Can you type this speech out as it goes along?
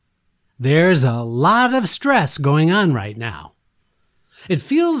There's a lot of stress going on right now. It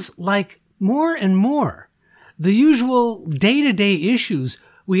feels like more and more the usual day-to-day issues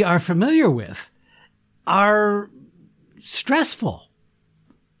we are familiar with are stressful.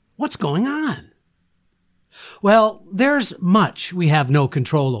 What's going on? Well, there's much we have no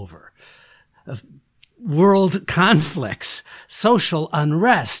control over. World conflicts, social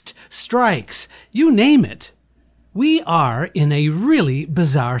unrest, strikes, you name it. We are in a really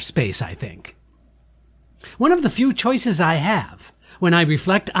bizarre space, I think. One of the few choices I have when I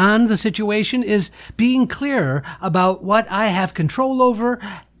reflect on the situation is being clear about what I have control over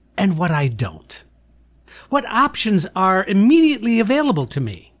and what I don't. What options are immediately available to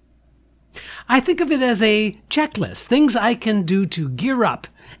me? I think of it as a checklist, things I can do to gear up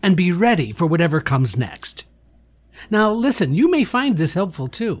and be ready for whatever comes next. Now listen, you may find this helpful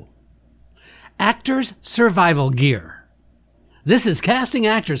too. Actors' survival gear. This is Casting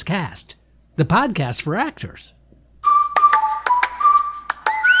Actors Cast, the podcast for actors.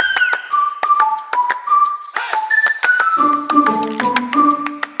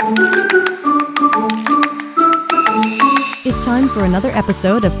 It's time for another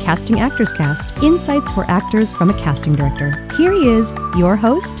episode of Casting Actors Cast, insights for actors from a casting director. Here he is, your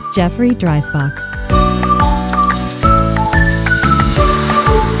host, Jeffrey Dreisbach.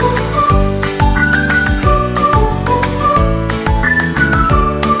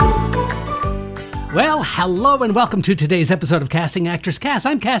 Well, hello and welcome to today's episode of Casting Actors Cast.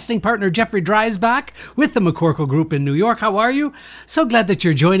 I'm casting partner Jeffrey Dreisbach with the McCorkle Group in New York. How are you? So glad that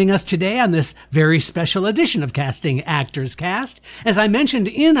you're joining us today on this very special edition of Casting Actors Cast. As I mentioned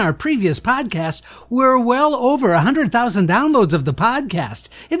in our previous podcast, we're well over 100,000 downloads of the podcast.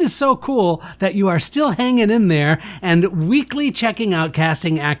 It is so cool that you are still hanging in there and weekly checking out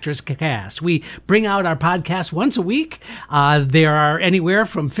Casting Actors Cast. We bring out our podcast once a week. There are anywhere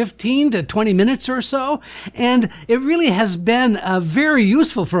from 15 to 20 minutes or so, and it really has been very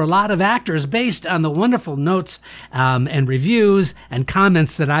useful for a lot of actors based on the wonderful notes and reviews and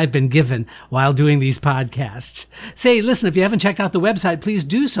comments that I've been given while doing these podcasts. Say, listen, if you haven't checked out the website, please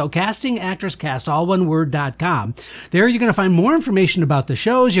do so, castingactorscast, all one word.com. There you're going to find more information about the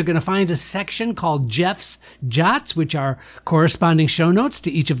shows. You're going to find a section called Jeff's Jots, which are corresponding show notes to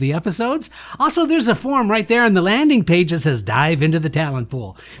each of the episodes. Also, there's a form right there on the landing page that says dive into the talent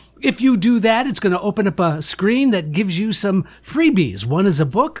pool. If you do that, it's going to open up a screen that gives you some freebies. One is a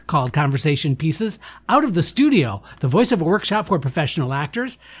book called Conversation Pieces Out of the Studio, the voiceover workshop for professional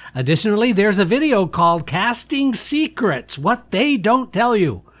actors. Additionally, there's a video called Casting Secrets, What They Don't Tell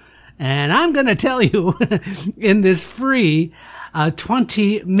You. And I'm going to tell you in this free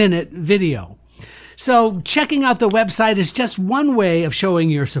 20-minute video. So checking out the website is just one way of showing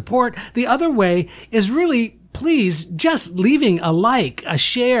your support. The other way is really please just leaving a like, a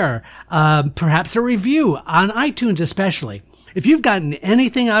share, perhaps a review on iTunes especially. If you've gotten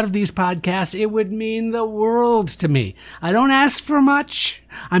anything out of these podcasts, it would mean the world to me. I don't ask for much.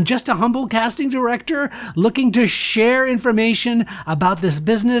 I'm just a humble casting director looking to share information about this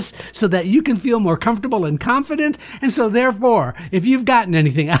business so that you can feel more comfortable and confident. And so therefore, if you've gotten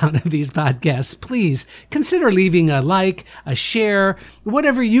anything out of these podcasts, please consider leaving a like, a share,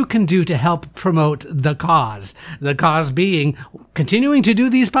 whatever you can do to help promote the cause. The cause being continuing to do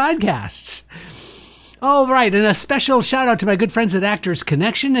these podcasts. All right, and a special shout out to my good friends at Actors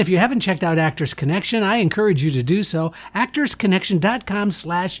Connection. If you haven't checked out Actors Connection, I encourage you to do so.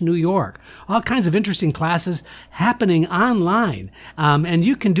 actorsconnection.com/New York. All kinds of interesting classes happening online, and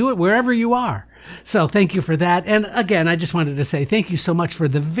you can do it wherever you are. So thank you for that. And again, I just wanted to say thank you so much for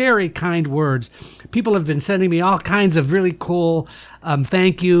the very kind words. People have been sending me all kinds of really cool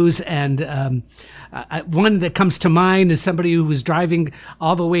thank yous, and one that comes to mind is somebody who was driving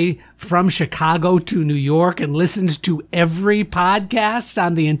all the way from Chicago to New York and listened to every podcast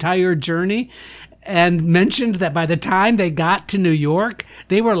on the entire journey and mentioned that by the time they got to New York,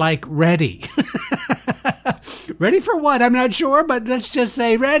 they were like ready. Ready for what? I'm not sure, but let's just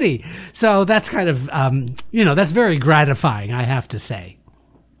say ready. So that's kind of, that's very gratifying, I have to say.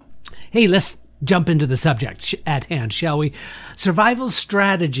 Hey, let's jump into the subject at hand, shall we? Survival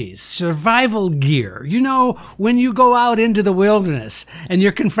strategies, survival gear. You know, when you go out into the wilderness and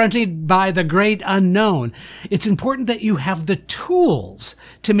you're confronted by the great unknown, it's important that you have the tools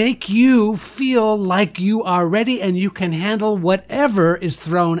to make you feel like you are ready and you can handle whatever is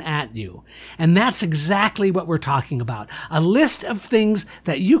thrown at you. And that's exactly what we're talking about. A list of things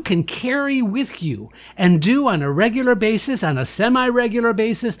that you can carry with you and do on a regular basis, on a semi-regular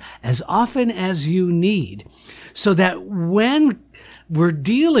basis, as often as you need, so that when we're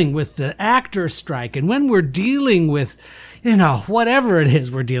dealing with the actor strike and when we're dealing with, whatever it is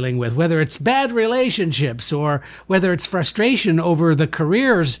we're dealing with, whether it's bad relationships or whether it's frustration over the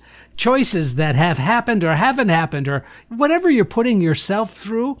careers choices that have happened or haven't happened, or whatever you're putting yourself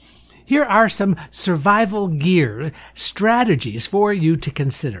through, here are some survival gear strategies for you to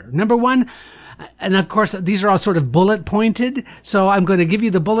consider. Number one, and of course, these are all sort of bullet pointed, so I'm going to give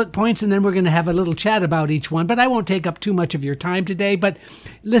you the bullet points and then we're going to have a little chat about each one, but I won't take up too much of your time today. But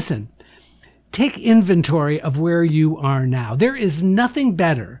listen, take inventory of where you are now. There is nothing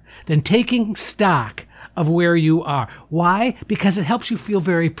better than taking stock of where you are. Why? Because it helps you feel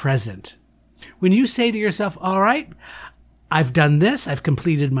very present. When you say to yourself, all right, I've done this, I've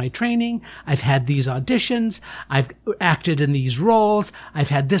completed my training, I've had these auditions, I've acted in these roles, I've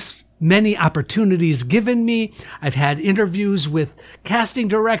had this many opportunities given me, I've had interviews with casting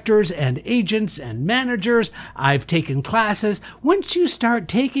directors and agents and managers, I've taken classes. Once you start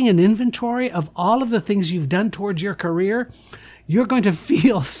taking an inventory of all of the things you've done towards your career, you're going to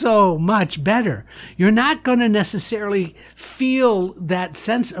feel so much better. You're not going to necessarily feel that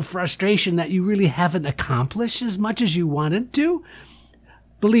sense of frustration that you really haven't accomplished as much as you wanted to.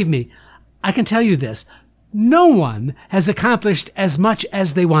 Believe me, I can tell you this. No one has accomplished as much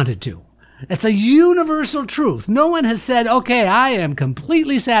as they wanted to. It's a universal truth. No one has said, okay, I am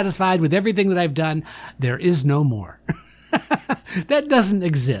completely satisfied with everything that I've done. There is no more. That doesn't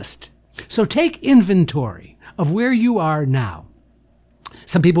exist. So take inventory of where you are now.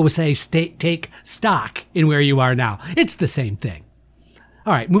 Some people would say take stock in where you are now. It's the same thing.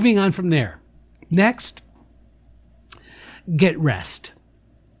 All right, moving on from there. Next, get rest.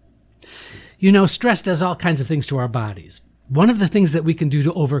 Stress does all kinds of things to our bodies. One of the things that we can do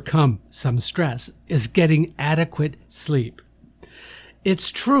to overcome some stress is getting adequate sleep.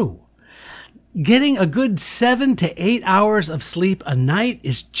 It's true. Getting a good 7 to 8 hours of sleep a night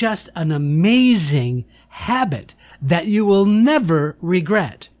is just an amazing habit that you will never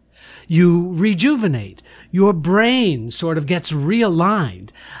regret. You rejuvenate. Your brain sort of gets realigned.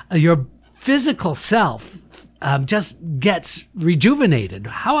 Your physical self just gets rejuvenated.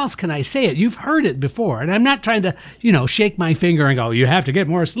 How else can I say it? You've heard it before. And I'm not trying to, shake my finger and go, you have to get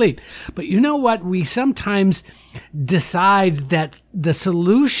more sleep. But you know what? We sometimes decide that the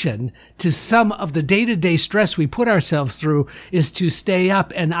solution to some of the day-to-day stress we put ourselves through is to stay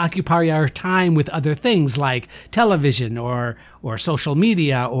up and occupy our time with other things like television or social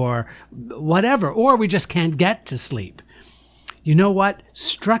media or whatever, or we just can't get to sleep. You know what?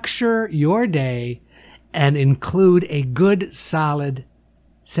 Structure your day and include a good, solid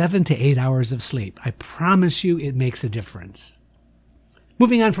 7 to 8 hours of sleep. I promise you it makes a difference.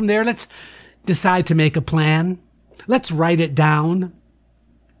 Moving on from there, let's decide to make a plan. Let's write it down.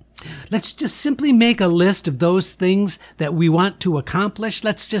 Let's just simply make a list of those things that we want to accomplish.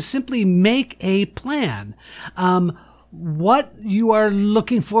 Let's just simply make a plan. What you are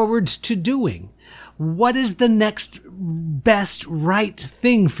looking forward to doing. What is the next best right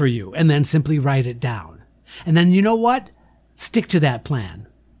thing for you? And then simply write it down. And then you know what? Stick to that plan.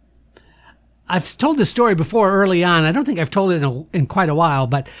 I've told this story before early on. I don't think I've told it in quite a while,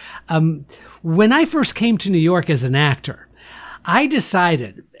 but when I first came to New York as an actor, I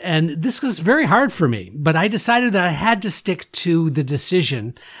decided, and this was very hard for me, but I decided that I had to stick to the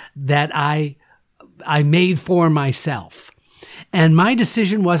decision that I made for myself. And my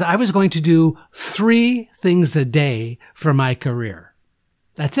decision was I was going to do 3 things a day for my career.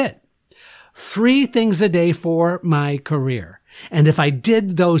 That's it. 3 things a day for my career. And if I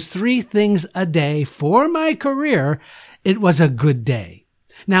did those 3 things a day for my career, it was a good day.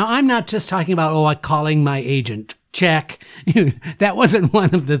 Now, I'm not just talking about, calling my agent. Check. That wasn't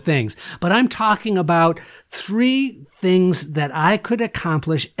one of the things. But I'm talking about 3 things that I could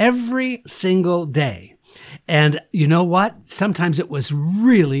accomplish every single day. And you know what? Sometimes it was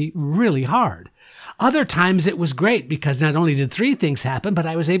really, really hard. Other times it was great because not only did 3 things happen, but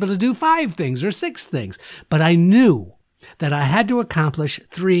I was able to do 5 things or 6 things. But I knew that I had to accomplish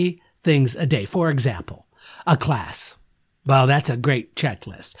 3 things a day. For example, a class. Well, that's a great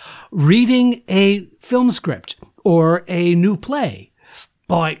checklist. Reading a film script or a new play.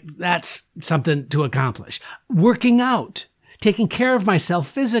 Boy, that's something to accomplish. Working out. Taking care of myself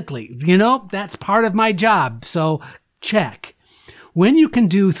physically. That's part of my job. So check. When you can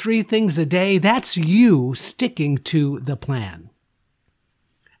do 3 things a day, that's you sticking to the plan.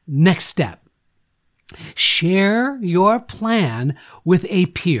 Next step. Share your plan with a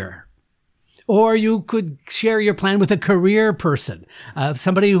peer. Or you could share your plan with a career person,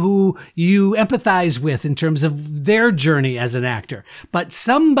 somebody who you empathize with in terms of their journey as an actor, but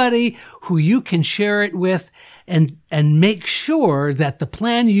somebody who you can share it with and make sure that the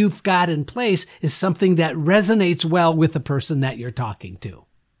plan you've got in place is something that resonates well with the person that you're talking to.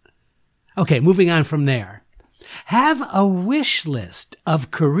 Okay, moving on from there. Have a wish list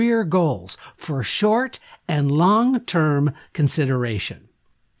of career goals for short and long-term consideration.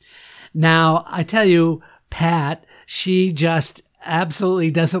 Now, I tell you, Pat, she just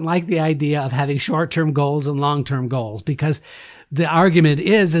absolutely doesn't like the idea of having short-term goals and long-term goals, because the argument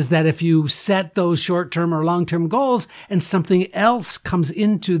is that if you set those short-term or long-term goals and something else comes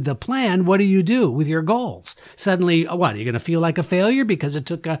into the plan, what do you do with your goals? Suddenly, what, are you going to feel like a failure because it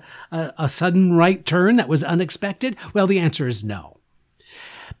took a sudden right turn that was unexpected? Well, the answer is no.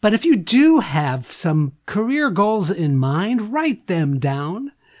 But if you do have some career goals in mind, write them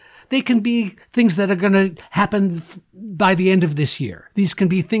down. They can be things that are going to happen by the end of this year. These can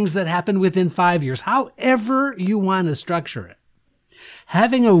be things that happen within 5 years, however you want to structure it.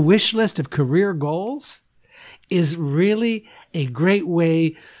 Having a wish list of career goals is really a great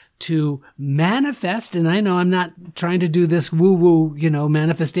way to manifest. And I know I'm not trying to do this woo-woo,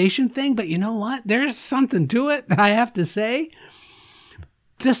 manifestation thing, but you know what? There's something to it, I have to say.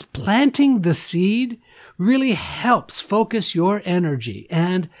 Just planting the seed really helps focus your energy.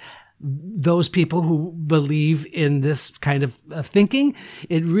 And those people who believe in this kind of thinking,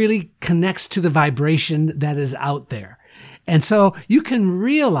 it really connects to the vibration that is out there. And so you can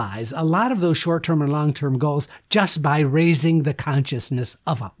realize a lot of those short-term or long-term goals just by raising the consciousness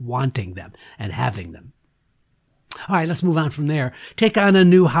of wanting them and having them. All right, let's move on from there. Take on a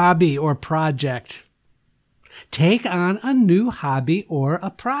new hobby or project. Take on a new hobby or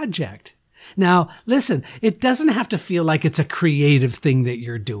a project. Now, listen, it doesn't have to feel like it's a creative thing that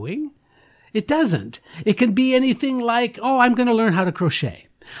you're doing. It doesn't. It can be anything like, I'm going to learn how to crochet.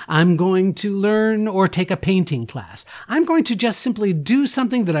 I'm going to learn or take a painting class. I'm going to just simply do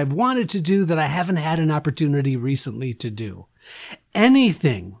something that I've wanted to do that I haven't had an opportunity recently to do.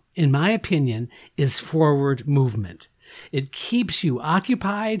 Anything, in my opinion, is forward movement. It keeps you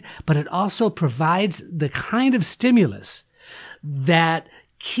occupied, but it also provides the kind of stimulus that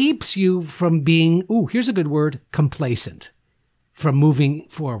keeps you from being, here's a good word, complacent, from moving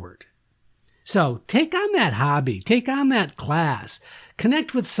forward. So take on that hobby, take on that class,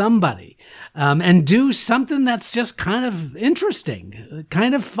 connect with somebody, and do something that's just kind of interesting,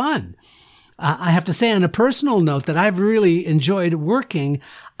 kind of fun. I have to say on a personal note that I've really enjoyed working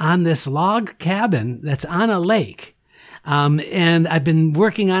on this log cabin that's on a lake. And I've been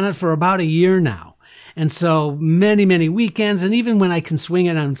working on it for about a year now. And so many, many weekends, and even when I can swing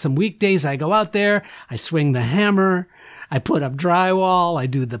it on some weekdays, I go out there, I swing the hammer, I put up drywall, I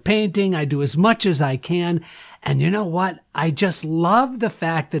do the painting, I do as much as I can. And you know what? I just love the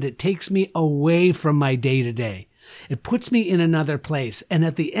fact that it takes me away from my day-to-day. It puts me in another place. And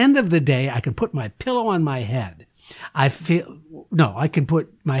at the end of the day, I can put my pillow on my head. I can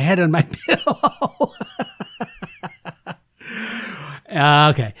put my head on my pillow.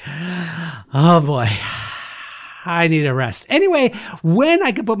 Okay. Oh boy. I need a rest. Anyway, when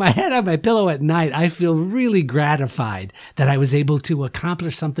I can put my head on my pillow at night, I feel really gratified that I was able to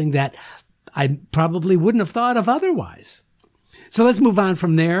accomplish something that I probably wouldn't have thought of otherwise. So let's move on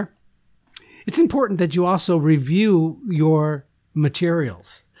from there. It's important that you also review your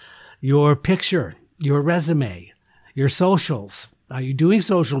materials, your picture, your resume, your socials. Are you doing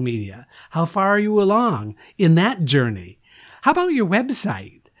social media? How far are you along in that journey? How about your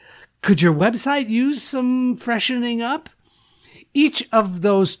website? Could your website use some freshening up? Each of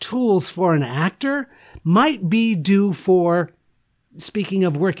those tools for an actor might be due for, speaking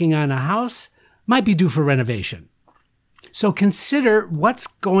of working on a house, might be due for renovation. So consider what's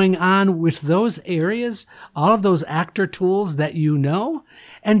going on with those areas, all of those actor tools that you know,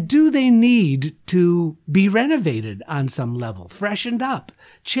 and do they need to be renovated on some level, freshened up,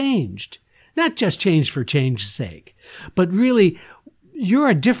 changed? Not just changed for change's sake, but really, you're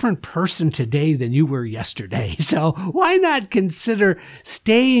a different person today than you were yesterday. So why not consider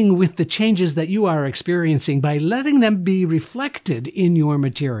staying with the changes that you are experiencing by letting them be reflected in your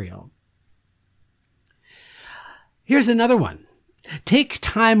material? Here's another one. Take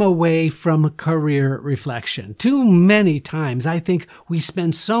time away from career reflection. Too many times, I think we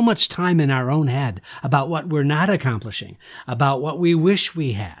spend so much time in our own head about what we're not accomplishing, about what we wish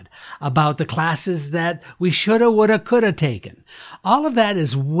we had, about the classes that we shoulda, woulda, coulda taken. All of that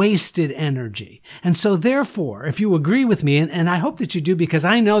is wasted energy. And so therefore, if you agree with me, and I hope that you do because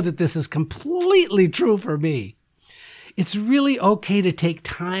I know that this is completely true for me, it's really okay to take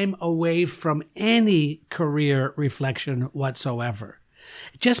time away from any career reflection whatsoever.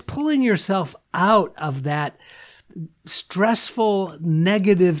 Just pulling yourself out of that stressful,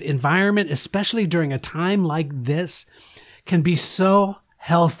 negative environment, especially during a time like this, can be so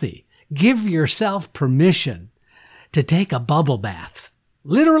healthy. Give yourself permission to take a bubble bath,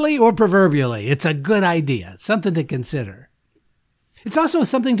 literally or proverbially. It's a good idea, something to consider. It's also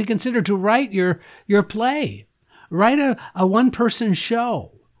something to consider to write your play. Write a one-person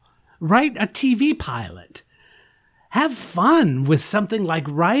show. Write a TV pilot. Have fun with something like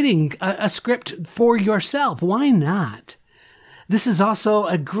writing a script for yourself. Why not? This is also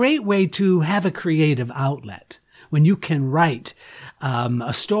a great way to have a creative outlet when you can write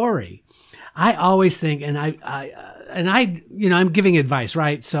a story. I always think, and I'm giving advice,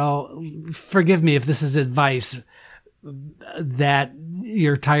 right? So forgive me if this is advice that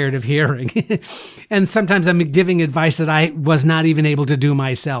you're tired of hearing. And sometimes I'm giving advice that I was not even able to do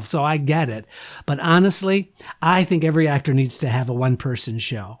myself. So I get it. But honestly, I think every actor needs to have a one-person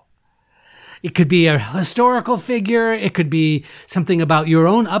show. It could be a historical figure. It could be something about your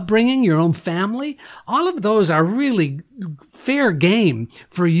own upbringing, your own family. All of those are really fair game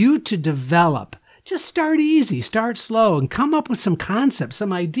for you to develop. Just start easy, start slow, and come up with some concepts,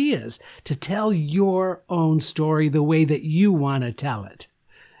 some ideas to tell your own story the way that you want to tell it.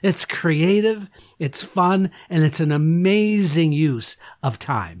 It's creative, it's fun, and it's an amazing use of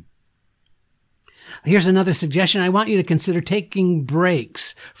time. Here's another suggestion. I want you to consider taking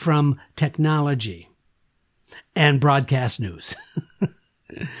breaks from technology and broadcast news.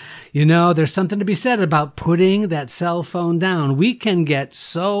 You know, there's something to be said about putting that cell phone down. We can get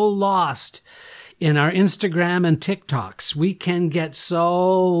so lost in our Instagram and TikToks. We can get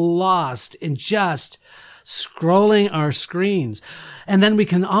so lost in just scrolling our screens. And then we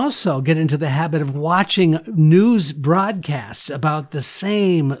can also get into the habit of watching news broadcasts about the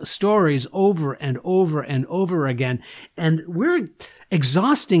same stories over and over and over again. And we're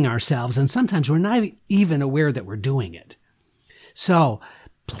exhausting ourselves, and sometimes we're not even aware that we're doing it. So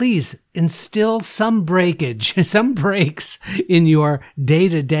please instill some breakage, some breaks in your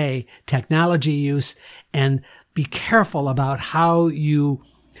day-to-day technology use, and be careful about how you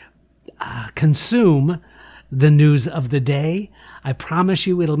consume the news of the day. I promise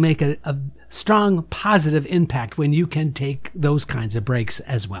you it'll make a strong positive impact when you can take those kinds of breaks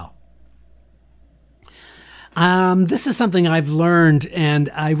as well. This is something I've learned, and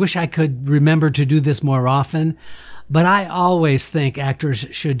I wish I could remember to do this more often, but I always think actors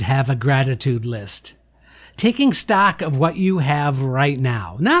should have a gratitude list. Taking stock of what you have right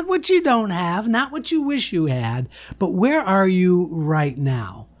now. Not what you don't have, not what you wish you had, but where are you right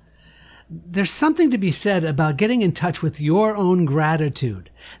now? There's something to be said about getting in touch with your own gratitude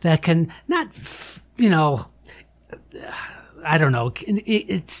that can not,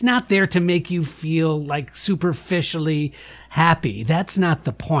 it's not there to make you feel like superficially happy. That's not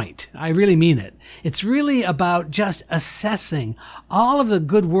the point. I really mean it. It's really about just assessing all of the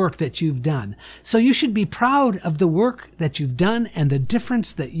good work that you've done. So you should be proud of the work that you've done and the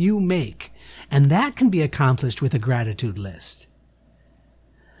difference that you make. And that can be accomplished with a gratitude list.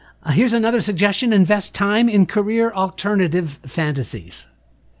 Here's another suggestion. Invest time in career alternative fantasies.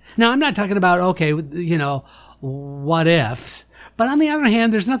 Now, I'm not talking about, what ifs. But on the other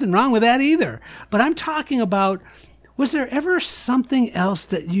hand, there's nothing wrong with that either. But I'm talking about, was there ever something else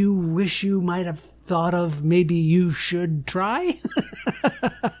that you wish you might have thought of maybe you should try?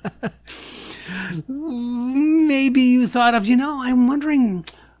 Maybe you thought of, I'm wondering,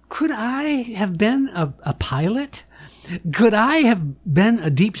 could I have been a pilot? Could I have been a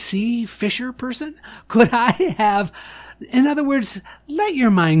deep sea fisher person? Could I have, in other words, let your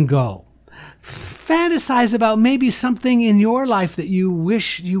mind go. Fantasize about maybe something in your life that you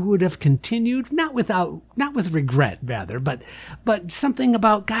wish you would have continued, not with regret, rather, but something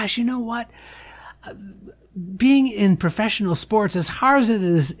about, gosh, you know what? Being in professional sports, as hard as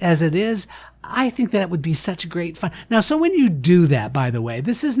it is, I think that would be such great fun. Now, so when you do that, by the way,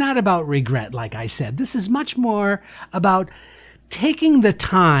 this is not about regret, like I said. This is much more about taking the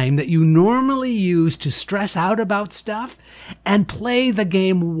time that you normally use to stress out about stuff and play the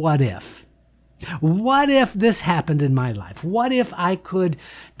game what if. What if this happened in my life? What if I could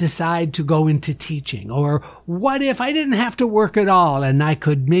decide to go into teaching? Or what if I didn't have to work at all and I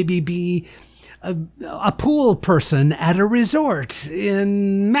could maybe be a pool person at a resort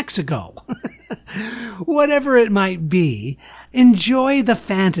in Mexico? Whatever it might be, enjoy the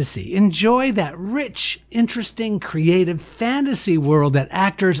fantasy. Enjoy that rich, interesting, creative fantasy world that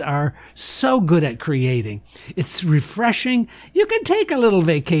actors are so good at creating. It's refreshing. You can take a little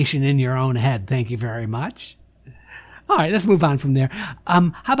vacation in your own head. Thank you very much. All right, let's move on from there.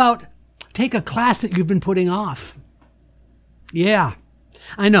 How about take a class that you've been putting off? Yeah,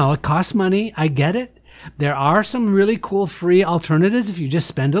 I know it costs money. I get it. There are some really cool free alternatives if you just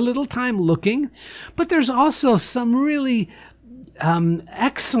spend a little time looking, but there's also some really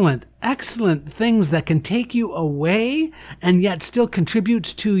excellent things that can take you away and yet still contribute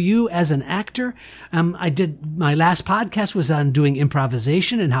to you as an actor. My last podcast was on doing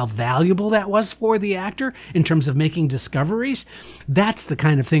improvisation and how valuable that was for the actor in terms of making discoveries. That's the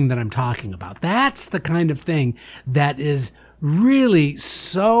kind of thing that I'm talking about. That's the kind of thing that is really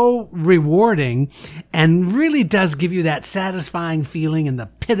so rewarding and really does give you that satisfying feeling in the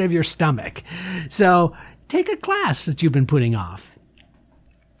pit of your stomach. So take a class that you've been putting off.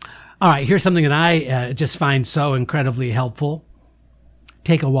 All right, here's something that I just find so incredibly helpful.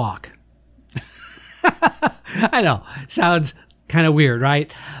 Take a walk. I know, sounds kind of weird,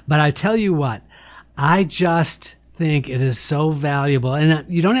 right? But I tell you what, I just think it is so valuable. And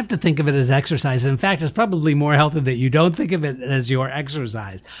you don't have to think of it as exercise. In fact, it's probably more healthy that you don't think of it as your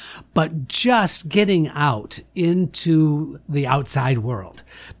exercise. But just getting out into the outside world,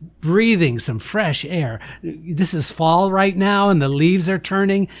 breathing some fresh air. This is fall right now and the leaves are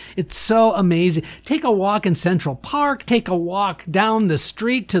turning. It's so amazing. Take a walk in Central Park. Take a walk down the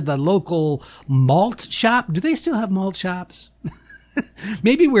street to the local malt shop. Do they still have malt shops?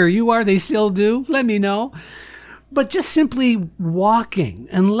 Maybe where you are, they still do. Let me know. But just simply walking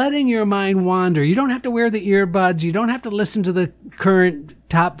and letting your mind wander. You don't have to wear the earbuds. You don't have to listen to the current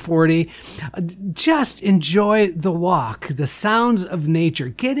top 40. Just enjoy the walk, the sounds of nature,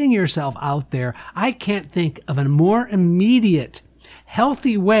 getting yourself out there. I can't think of a more immediate,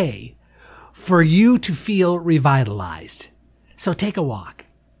 healthy way for you to feel revitalized. So take a walk.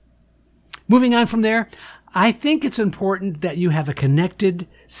 Moving on from there, I think it's important that you have a connected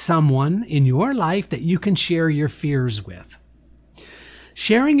someone in your life that you can share your fears with.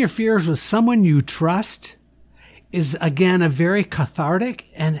 Sharing your fears with someone you trust is, again, a very cathartic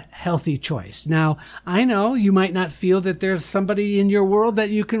and healthy choice. Now, I know you might not feel that there's somebody in your world that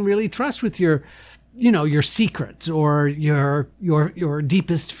you can really trust with your secrets or your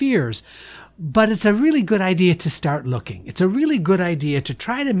deepest fears. But it's a really good idea to start looking. It's a really good idea to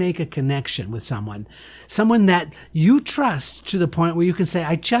try to make a connection with someone that you trust to the point where you can say,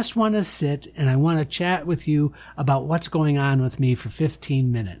 I just want to sit and I want to chat with you about what's going on with me for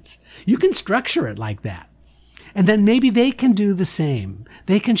 15 minutes. You can structure it like that. And then maybe they can do the same.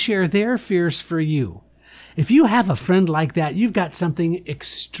 They can share their fears for you. If you have a friend like that, you've got something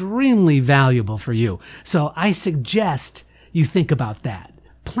extremely valuable for you. So I suggest you think about that.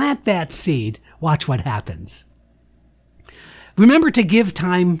 Plant that seed. Watch what happens. Remember to give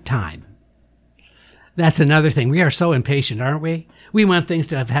time. That's another thing. We are so impatient, aren't we? We want things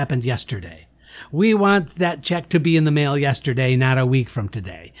to have happened yesterday. We want that check to be in the mail yesterday, not a week from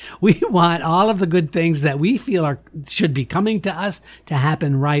today. We want all of the good things that we feel should be coming to us to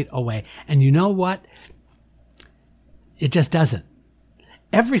happen right away. And you know what? It just doesn't.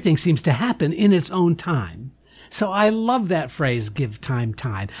 Everything seems to happen in its own time. So I love that phrase, give time.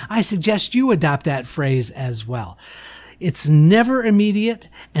 I suggest you adopt that phrase as well. It's never immediate,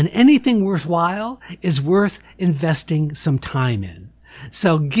 and anything worthwhile is worth investing some time in.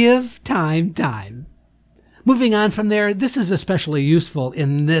 So give time. Moving on from there, this is especially useful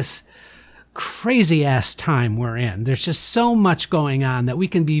in this crazy-ass time we're in. There's just so much going on that we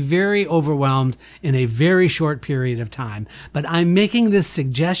can be very overwhelmed in a very short period of time. But I'm making this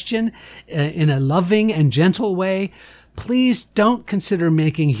suggestion in a loving and gentle way. Please don't consider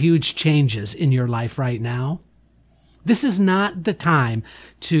making huge changes in your life right now. This is not the time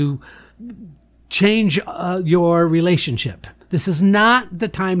to change your relationship. This is not the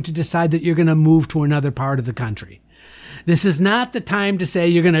time to decide that you're going to move to another part of the country. This is not the time to say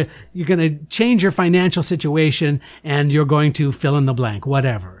you're going to change your financial situation and you're going to fill in the blank,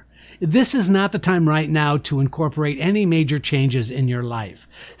 whatever. This is not the time right now to incorporate any major changes in your life.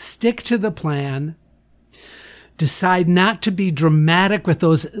 Stick to the plan. Decide not to be dramatic with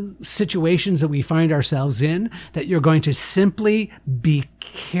those situations that we find ourselves in, that you're going to simply be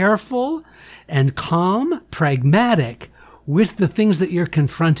careful and calm, pragmatic with the things that you're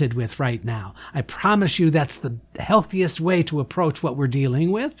confronted with right now. I promise you that's the healthiest way to approach what we're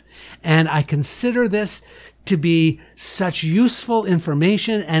dealing with. And I consider this to be such useful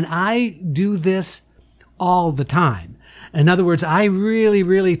information, and I do this all the time. In other words, I really,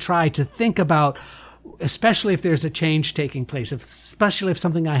 really try to think about, especially if there's a change taking place, especially if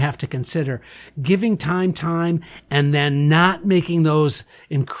something I have to consider, giving time, and then not making those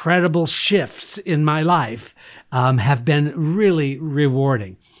incredible shifts in my life have been really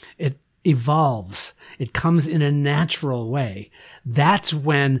rewarding. It evolves. It comes in a natural way. That's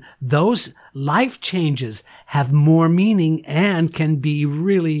when those life changes have more meaning and can be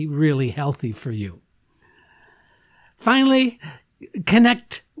really, really healthy for you. Finally,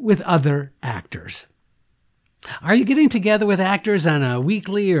 connect with other actors. Are you getting together with actors on a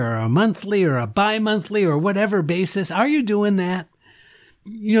weekly or a monthly or a bi-monthly or whatever basis? Are you doing that?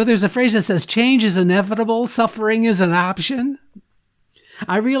 You know, there's a phrase that says change is inevitable, suffering is an option.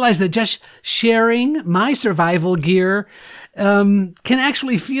 I realize that just sharing my survival gear can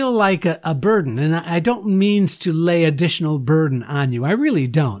actually feel like a burden. And I don't mean to lay additional burden on you. I really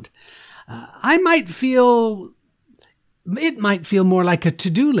don't. It might feel more like a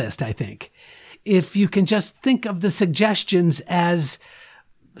to-do list, I think, if you can just think of the suggestions as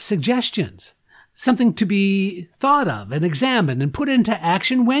suggestions, something to be thought of and examined and put into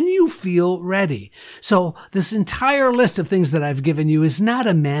action when you feel ready. So this entire list of things that I've given you is not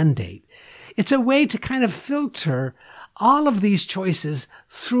a mandate. It's a way to kind of filter all of these choices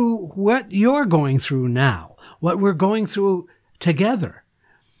through what you're going through now, what we're going through together.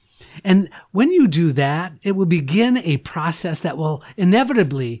 And when you do that, it will begin a process that will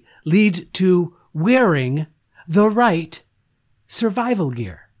inevitably lead to wearing the right survival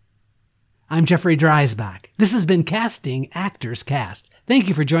gear. I'm Jeffrey Dreisbach. This has been Casting Actors Cast. Thank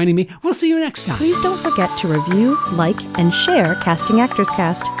you for joining me. We'll see you next time. Please don't forget to review, like, and share Casting Actors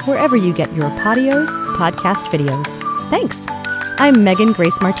Cast wherever you get your podcast videos. Thanks. I'm Megan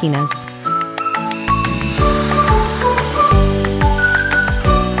Grace Martinez.